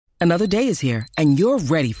Another day is here, and you're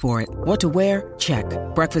ready for it. What to wear? Check.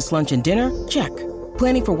 Breakfast, lunch, and dinner? Check.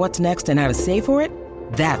 Planning for what's next and how to save for it?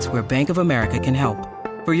 That's where Bank of America can help.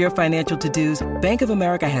 For your financial to-dos, Bank of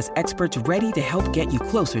America has experts ready to help get you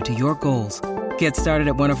closer to your goals. Get started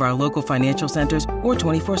at one of our local financial centers or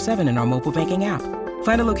 24/7 in our mobile banking app.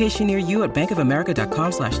 Find a location near you at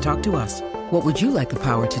bankofamerica.com/talktous. What would you like the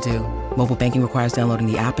power to do? Mobile banking requires downloading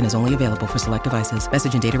the app and is only available for select devices.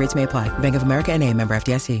 Message and data rates may apply. Bank of America N.A., member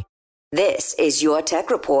FDIC. This is Your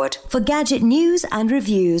Tech Report. For gadget news and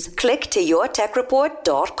reviews, click to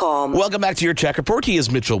yourtechreport.com. Welcome back to Your Tech Report. He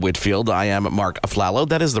is Mitchell Whitfield. I am Mark Aflalo.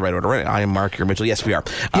 That is the right order, right? I am Mark, you're Mitchell. Yes, we are.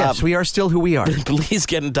 Yes, we are still who we are. Please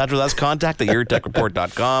get in touch with us. Contact at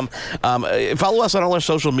yourtechreport.com. Follow us on all our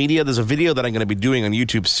social media. There's a video that I'm going to be doing on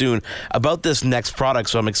YouTube soon about this next product,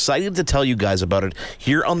 so I'm excited to tell you guys about it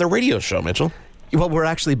here on the radio show, Mitchell. Well, we're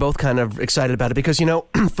actually both kind of excited about it because, you know,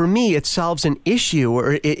 for me, it solves an issue,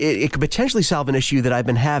 or it could potentially solve an issue that I've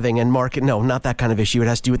been having. And Mark, no, not that kind of issue. It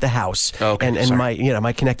has to do with the house and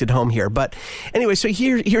my connected home here. But anyway, so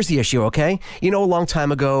here's the issue. Okay, you know, a long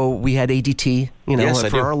time ago we had ADT. You know, yes,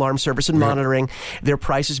 for our alarm service and monitoring. Their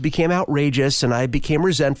prices became outrageous, and I became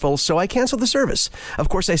resentful, so I canceled the service. Of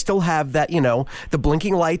course, I still have that, you know, the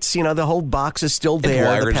blinking lights, you know, the whole box is still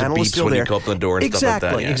there. The panel is still there. When you open the door and exactly,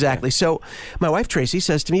 stuff like that. Exactly. So my wife, Tracy,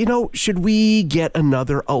 says to me, you know, should we get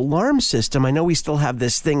another alarm system? I know we still have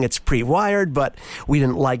this thing that's pre-wired, but we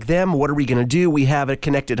didn't like them. What are we going to do? We have a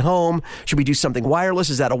connected home. Should we do something wireless?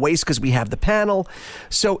 Is that a waste because we have the panel?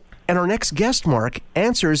 So... And our next guest, Mark,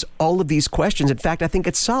 answers all of these questions. In fact, I think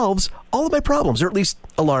it solves all of my problems, or at least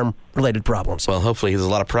alarm-related problems. Well, hopefully there's a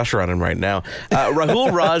lot of pressure on him right now.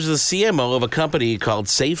 Rahul Raj is the CMO of a company called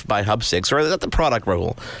Safe by Hub6. Or is that the product,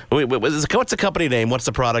 Rahul? What's the company name? What's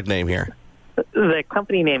the product name here? The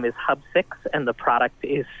company name is Hub6, and the product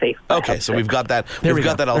is Safe by Okay, Hub6. So we've got that. We've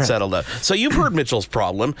got that all settled up. So you've heard Mitchell's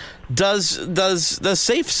problem. Does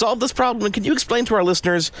Safe solve this problem? And can you explain to our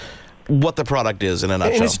listeners what the product is in a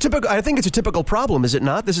nutshell? And it's I think it's a typical problem, is it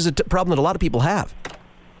not? This is a problem that a lot of people have.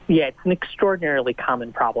 Yeah, it's an extraordinarily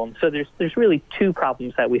common problem. So there's really two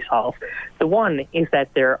problems that we solve. The one is that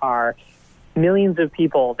there are millions of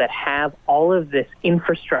people that have all of this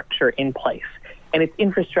infrastructure in place. And it's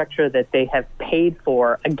infrastructure that they have paid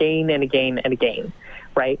for again and again and again,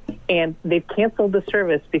 right? And they've canceled the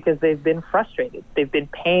service because they've been frustrated. They've been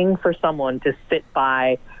paying for someone to sit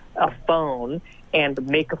by a phone and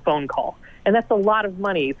make a phone call. And that's a lot of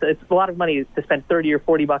money. So it's a lot of money to spend $30 or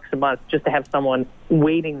 $40 a month just to have someone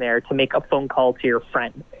waiting there to make a phone call to your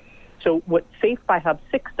friend. So what Safe by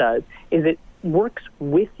Hub6 does is it works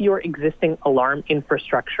with your existing alarm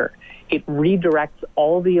infrastructure. It redirects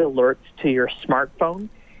all the alerts to your smartphone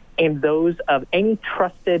and those of any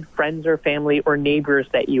trusted friends or family or neighbors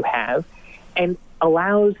that you have, and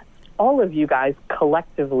allows all of you guys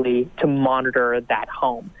collectively to monitor that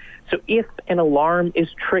home. So if an alarm is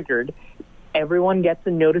triggered, everyone gets a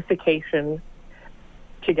notification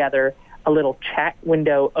together, a little chat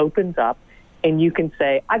window opens up, and you can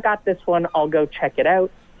say, I got this one, I'll go check it out.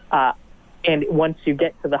 And once you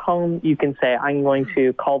get to the home, you can say, I'm going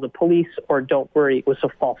to call the police, or don't worry, it was a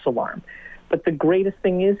false alarm. But the greatest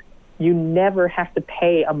thing is you never have to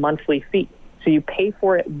pay a monthly fee. So you pay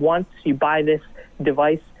for it once, you buy this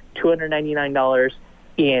device, $299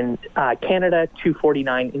 in Canada,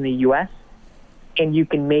 $249 in the U.S., and you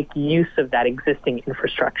can make use of that existing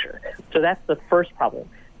infrastructure. So that's the first problem.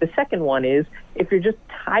 The second one is if you're just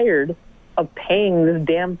tired of paying this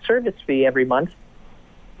damn service fee every month,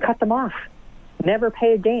 cut them off. Never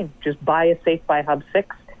pay again. Just buy a Safe by Hub6,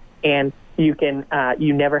 and you can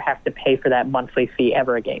you never have to pay for that monthly fee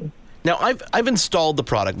ever again. Now, I've installed the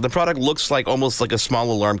product. The product looks like almost like a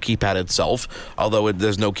small alarm keypad itself, although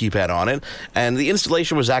there's no keypad on it. And the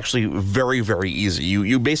installation was actually very, very easy.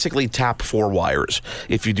 You basically tap 4 wires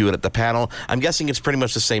if you do it at the panel. I'm guessing it's pretty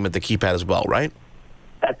much the same at the keypad as well, right?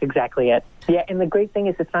 That's exactly it. Yeah, and the great thing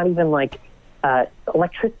is it's not even like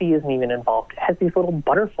electricity isn't even involved. It has these little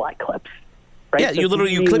butterfly clips. Right? Yeah, so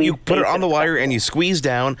you put it on the wire and you squeeze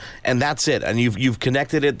down, and that's it. And you've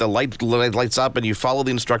connected it. The light lights up, and you follow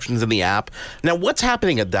the instructions in the app. Now, what's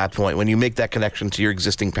happening at that point when you make that connection to your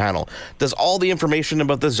existing panel? Does all the information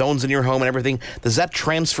about the zones in your home and everything, does that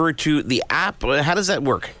transfer to the app? How does that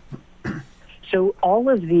work? So all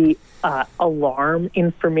of the alarm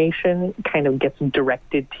information kind of gets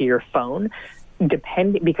directed to your phone.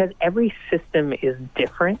 Because every system is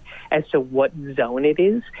different as to what zone it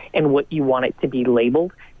is and what you want it to be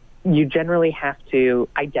labeled, you generally have to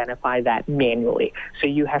identify that manually. So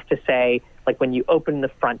you have to say, like when you open the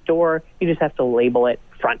front door, you just have to label it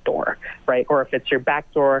front door, right? Or if it's your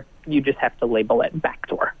back door, you just have to label it back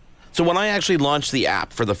door. So when I actually launch the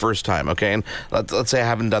app for the first time, okay, and let's say I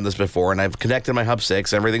haven't done this before, and I've connected my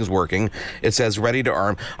Hub6, everything's working, it says ready to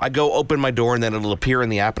arm, I go open my door, and then it'll appear in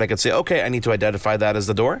the app, and I can say, okay, I need to identify that as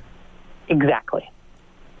the door? Exactly.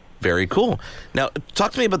 Very cool. Now,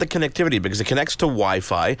 talk to me about the connectivity, because it connects to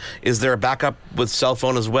Wi-Fi. Is there a backup with cell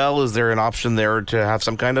phone as well? Is there an option there to have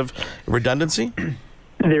some kind of redundancy?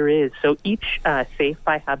 There is. So each Safe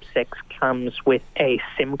by Hub6 comes with a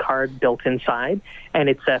SIM card built inside, and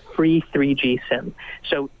it's a free 3G SIM.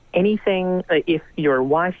 So anything, if your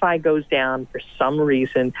Wi-Fi goes down for some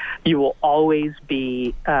reason, you will always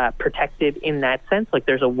be protected in that sense. Like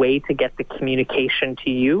there's a way to get the communication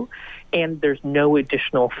to you, and there's no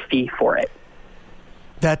additional fee for it.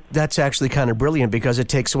 That's actually kind of brilliant, because it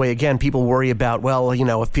takes away, again, people worry about, well, you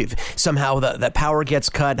know, if somehow the power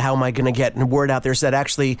gets cut, how am I going to get word out there? So that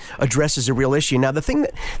actually addresses a real issue. Now, the thing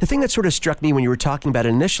that sort of struck me when you were talking about it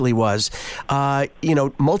initially was, you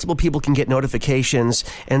know, multiple people can get notifications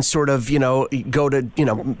and sort of, you know, go to, you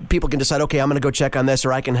know, people can decide, okay, I'm going to go check on this,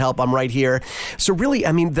 or I can help, I'm right here. So really,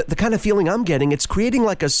 I mean, the kind of feeling I'm getting, it's creating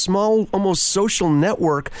like a small, almost social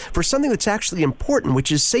network for something that's actually important,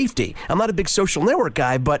 which is safety. I'm not a big social network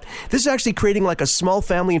guy, but this is actually creating like a small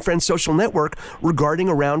family and friends social network regarding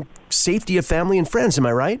around safety of family and friends. Am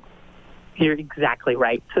I right? You're exactly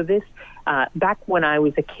right. So this, back when I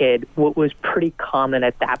was a kid, what was pretty common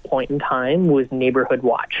at that point in time was neighborhood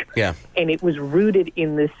watch. Yeah. And it was rooted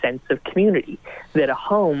in this sense of community, that a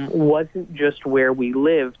home wasn't just where we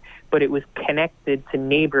lived, but it was connected to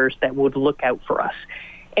neighbors that would look out for us.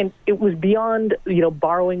 And it was beyond, you know,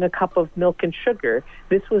 borrowing a cup of milk and sugar.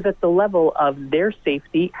 This was at the level of their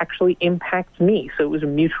safety actually impacts me. So it was a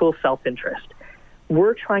mutual self-interest.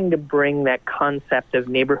 We're trying to bring that concept of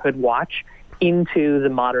neighborhood watch into the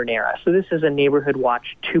modern era. So this is a neighborhood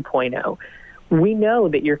watch 2.0. We know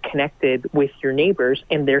that you're connected with your neighbors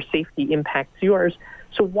and their safety impacts yours.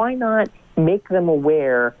 So why not make them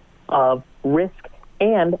aware of risk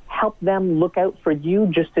and help them look out for you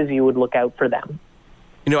just as you would look out for them?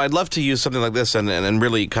 You know, I'd love to use something like this and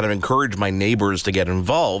really kind of encourage my neighbors to get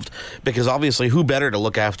involved, because obviously who better to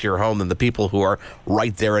look after your home than the people who are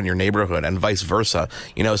right there in your neighborhood, and vice versa.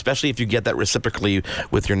 You know, especially if you get that reciprocally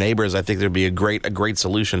with your neighbors, I think there'd be a great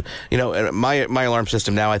solution. You know, my alarm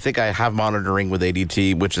system now, I think I have monitoring with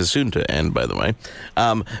ADT, which is soon to end, by the way.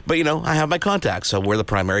 But, you know, I have my contacts. So we're the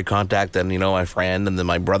primary contact, and, you know, my friend, and then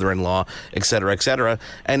my brother-in-law, et cetera, et cetera.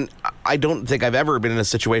 And I don't think I've ever been in a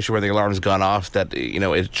situation where the alarm's gone off that, you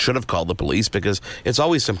know, it should have called the police, because it's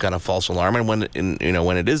always some kind of false alarm, and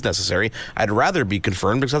when it is necessary, I'd rather be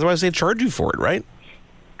confirmed, because otherwise they charge you for it, right?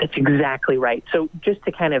 That's exactly right. So just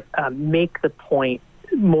to kind of make the point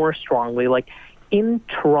more strongly, like in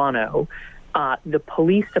Toronto, the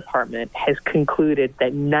police department has concluded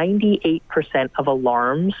that 98% of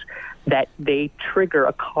alarms that they trigger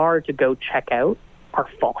a car to go check out are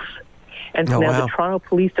false. And so now the Toronto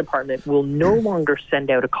Police Department will no longer send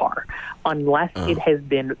out a car unless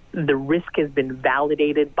the risk has been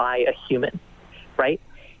validated by a human, right?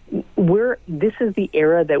 This is the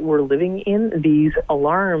era that we're living in. These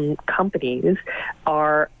alarm companies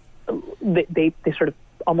they sort of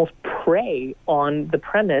almost prey on the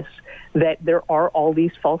premise that there are all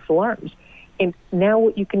these false alarms. And now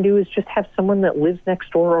what you can do is just have someone that lives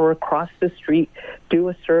next door or across the street do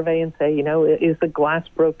a survey and say, you know, is the glass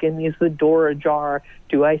broken? Is the door ajar?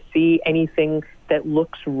 Do I see anything that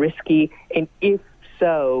looks risky? And if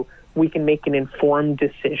so, we can make an informed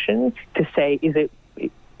decision to say, is it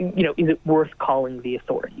worth calling the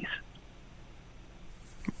authorities?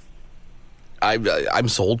 I'm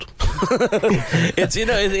sold.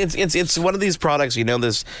 It's one of these products. You know,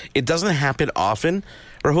 it doesn't happen often,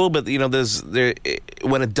 Rahul, but you know,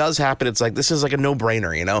 when it does happen, it's like this is like a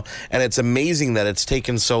no-brainer. You know, and it's amazing that it's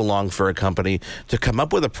taken so long for a company to come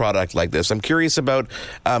up with a product like this. I'm curious about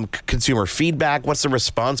consumer feedback. What's the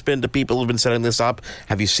response been to people who've been setting this up?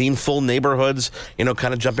 Have you seen full neighborhoods, you know,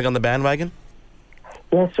 kind of jumping on the bandwagon?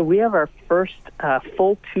 Yeah, so we have our first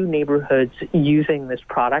full 2 neighborhoods using this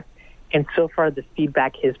product. And so far, the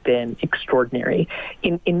feedback has been extraordinary.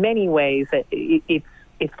 In many ways,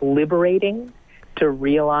 it's liberating to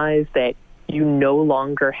realize that you no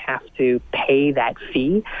longer have to pay that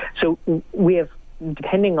fee. So we have,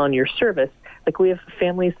 depending on your service, like we have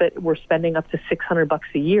families that were spending up to $600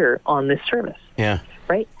 a year on this service. Yeah.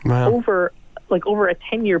 Right? Wow. Over a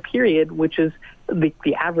 10-year period, which is the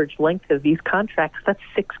average length of these contracts, that's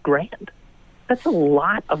 $6,000. That's a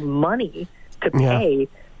lot of money to pay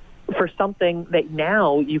for something that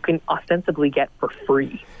now you can ostensibly get for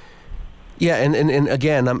free. Yeah, and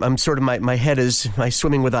again, I'm sort of my head is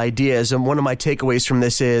swimming with ideas, and one of my takeaways from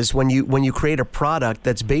this is when you create a product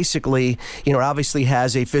that's basically, obviously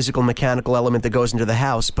has a physical mechanical element that goes into the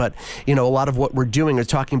house, but a lot of what we're doing is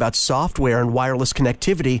talking about software and wireless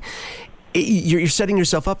connectivity. You're setting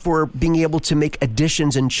yourself up for being able to make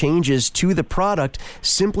additions and changes to the product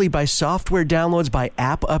simply by software downloads, by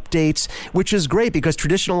app updates, which is great because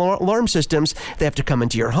traditional alarm systems, they have to come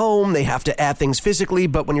into your home, they have to add things physically.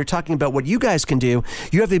 But when you're talking about what you guys can do,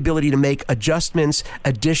 you have the ability to make adjustments,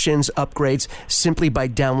 additions, upgrades simply by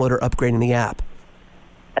download or upgrading the app.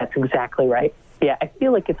 That's exactly right. Yeah, I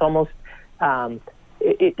feel like it's almost,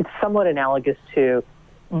 it's somewhat analogous to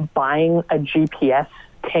buying a GPS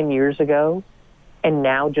 10 years ago and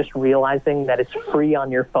now just realizing that it's free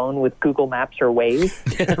on your phone with Google Maps or Waze.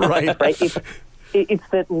 Right? It's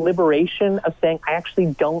that liberation of saying, I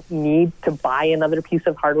actually don't need to buy another piece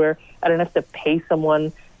of hardware. I don't have to pay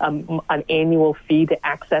someone an annual fee to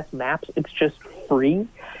access maps. It's just free.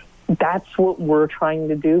 That's what we're trying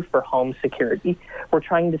to do for home security. We're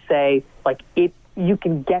trying to say, you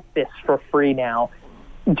can get this for free now.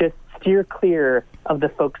 Just steer clear of the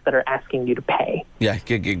folks that are asking you to pay. Yeah,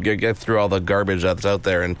 get through all the garbage that's out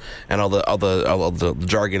there and all the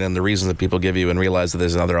jargon and the reasons that people give you and realize that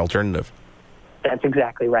there's another alternative. That's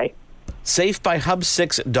exactly right.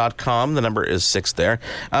 SafeByHub6.com. The number is 6 there.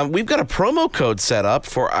 We've got a promo code set up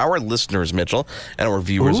for our listeners, Mitchell, and our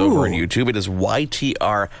viewers over on YouTube. It is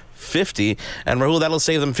YTR50. And Rahul, that'll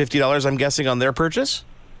save them $50, I'm guessing, on their purchase?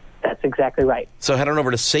 That's exactly right. So head on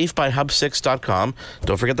over to safebyhub6.com.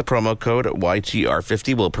 Don't forget the promo code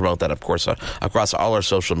YTR50. We'll promote that, of course, across all our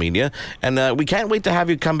social media. And we can't wait to have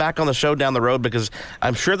you come back on the show down the road because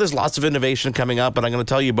I'm sure there's lots of innovation coming up, and I'm going to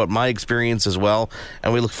tell you about my experience as well.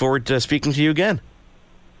 And we look forward to speaking to you again.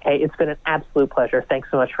 Hey, it's been an absolute pleasure.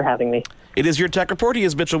 Thanks so much for having me. It is Your Tech Report. He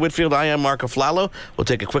is Mitchell Whitfield. I am Marco Flalo. We'll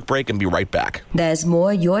take a quick break and be right back. There's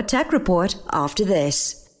more Your Tech Report after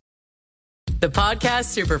this. The Podcast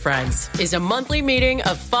Super Friends is a monthly meeting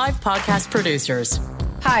of 5 podcast producers.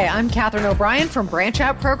 Hi, I'm Katherine O'Brien from Branch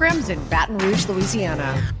Out Programs in Baton Rouge,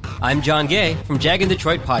 Louisiana. I'm John Gay from Jag and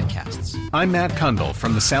Detroit Podcasts. I'm Matt Kundle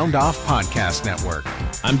from the Sound Off Podcast Network.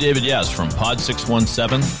 I'm David Yaz from Pod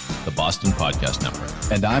 617, the Boston Podcast Network.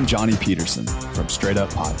 And I'm Johnny Peterson from Straight Up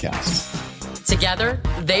Podcasts. Together,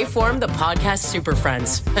 they form the Podcast Super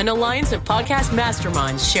Friends, an alliance of podcast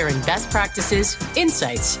masterminds sharing best practices,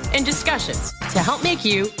 insights, and discussions to help make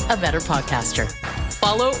you a better podcaster.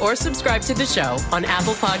 Follow or subscribe to the show on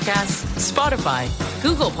Apple Podcasts, Spotify,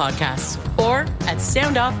 Google Podcasts, or at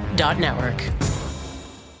soundoff.network.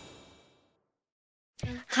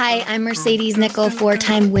 Hi, I'm Mercedes Nichol,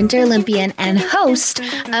 4-time Winter Olympian and host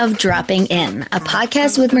of Dropping In, a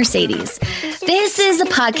podcast with Mercedes. This is a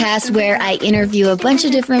podcast where I interview a bunch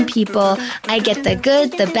of different people. I get the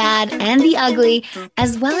good, the bad, and the ugly,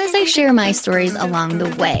 as well as I share my stories along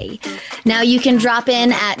the way. Now you can drop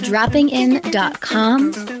in at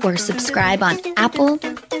droppingin.com or subscribe on Apple,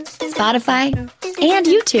 Spotify, and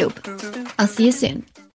YouTube. I'll see you soon.